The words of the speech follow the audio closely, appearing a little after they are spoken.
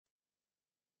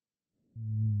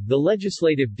The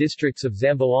legislative districts of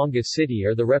Zamboanga City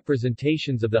are the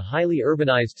representations of the highly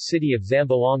urbanized city of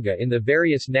Zamboanga in the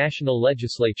various national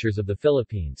legislatures of the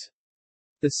Philippines.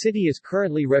 The city is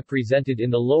currently represented in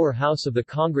the lower house of the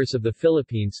Congress of the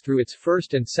Philippines through its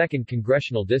 1st and 2nd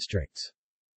congressional districts.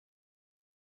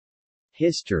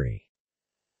 History.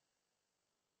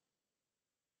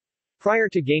 Prior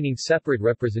to gaining separate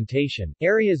representation,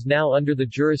 areas now under the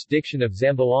jurisdiction of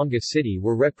Zamboanga City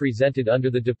were represented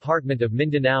under the Department of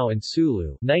Mindanao and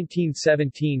Sulu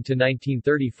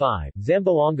 1917-1935,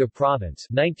 Zamboanga Province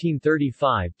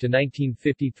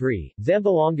 1935-1953,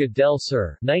 Zamboanga del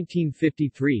Sur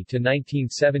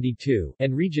 1953-1972,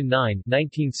 and Region 9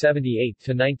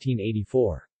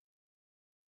 1978-1984.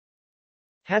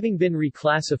 Having been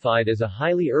reclassified as a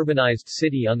highly urbanized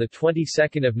city on the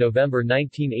 22nd of November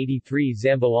 1983,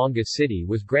 Zamboanga City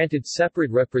was granted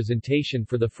separate representation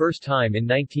for the first time in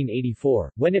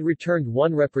 1984, when it returned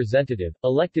one representative,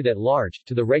 elected at large,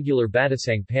 to the regular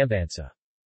Batasang Pambansa.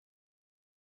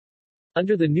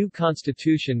 Under the new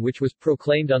constitution, which was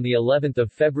proclaimed on the 11th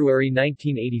of February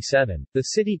 1987, the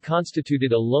city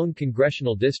constituted a lone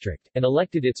congressional district, and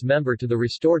elected its member to the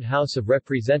restored House of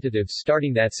Representatives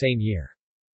starting that same year.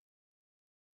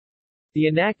 The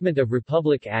enactment of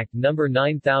Republic Act No.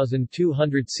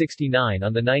 9269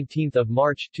 on 19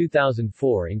 March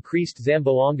 2004 increased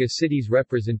Zamboanga City's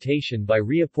representation by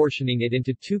reapportioning it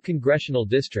into 2 congressional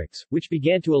districts, which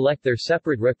began to elect their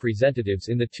separate representatives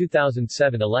in the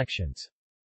 2007 elections.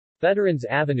 Veterans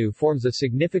Avenue forms a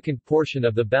significant portion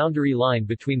of the boundary line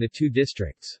between the 2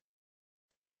 districts.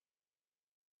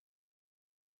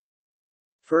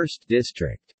 1st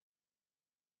District.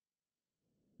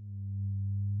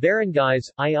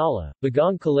 Barangays, Ayala,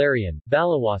 Bagong Calarian,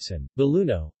 Balawasan,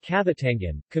 Baluno,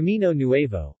 Cabatangan, Camino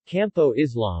Nuevo, Campo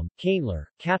Islam, Cainlar,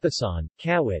 Capasan,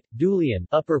 Kawit, Dulian,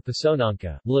 Upper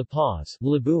Pasonanca, La Paz,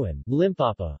 Labuan,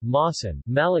 Limpapa, Maasin,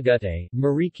 Malagute,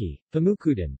 Mariki,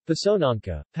 Pamucudan,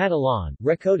 Pasonanca, Patalan,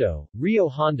 Recodo, Rio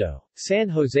Hondo, San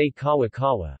Jose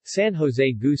Kawa-Kawa, San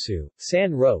Jose Gusu,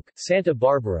 San Roque, Santa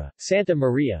Barbara, Santa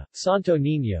Maria, Santo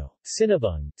Niño,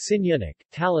 Sinabung, Sinunik,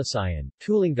 Talisayan,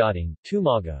 Tulingating,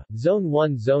 Tumaga, Zone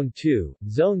 1, Zone 2,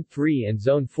 Zone 3 and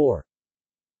Zone 4.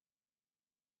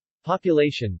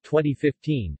 Population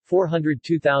 2015,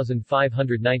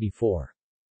 402,594.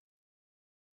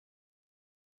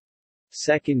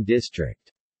 2nd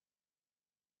District.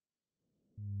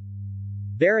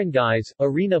 Barangays,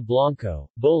 Arena Blanco,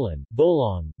 Bolan,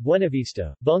 Bolong,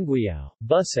 Buenavista, Bunguiao,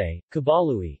 Busay,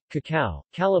 Cabalui, Cacao,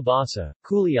 Calabasa,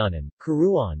 Culianan,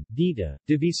 Caruan, Dita,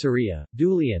 Divisoria,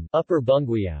 Dulian, Upper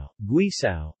Bunguiao,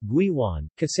 Guisao, Guiwan,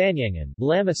 Kasanyangan,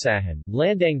 Lamasahan,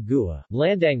 Landang Gua,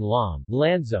 Landang Lam,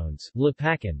 Lanzones,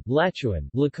 Lapacan, Lachuan,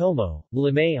 Lacomo,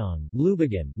 Lamayong,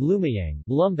 Lubagan, Lumayang,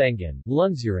 Lumbangan,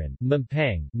 Lunzuran,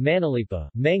 Mampang,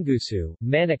 Manalipa, Mangusu,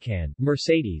 Manacan,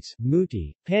 Mercedes,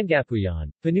 Muti,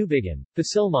 Pangapuyan, Panubigan,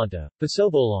 Pasilmonte,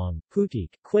 Pasobolong,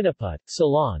 Putik, Quinaput,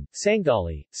 Salon,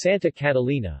 Sangali, Santa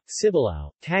Catalina,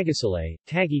 Sibalao, Tagasalay,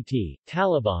 Tagiti,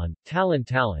 Talaban,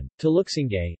 Talan-Talan,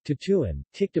 Taluxingay, Tatuan,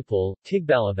 Tiktapul,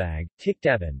 Tigbalabag,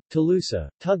 Tiktaban, Talusa,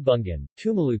 Tugbungan,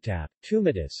 Tumalutap,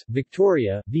 Tumatis,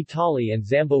 Victoria, Vitali and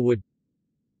Zambowood.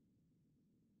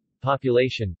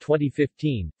 Population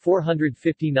 2015,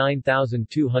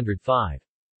 459,205.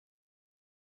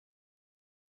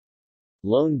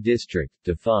 Lone District,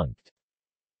 defunct.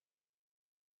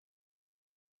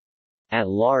 At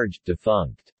large,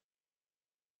 defunct.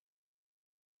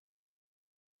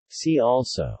 See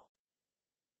also: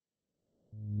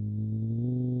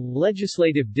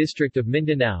 Legislative District of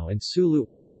Mindanao and Sulu,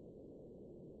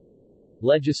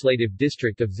 Legislative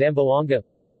District of Zamboanga,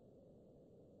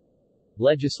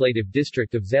 Legislative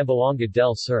District of Zamboanga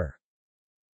del Sur.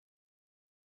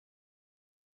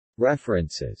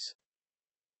 References.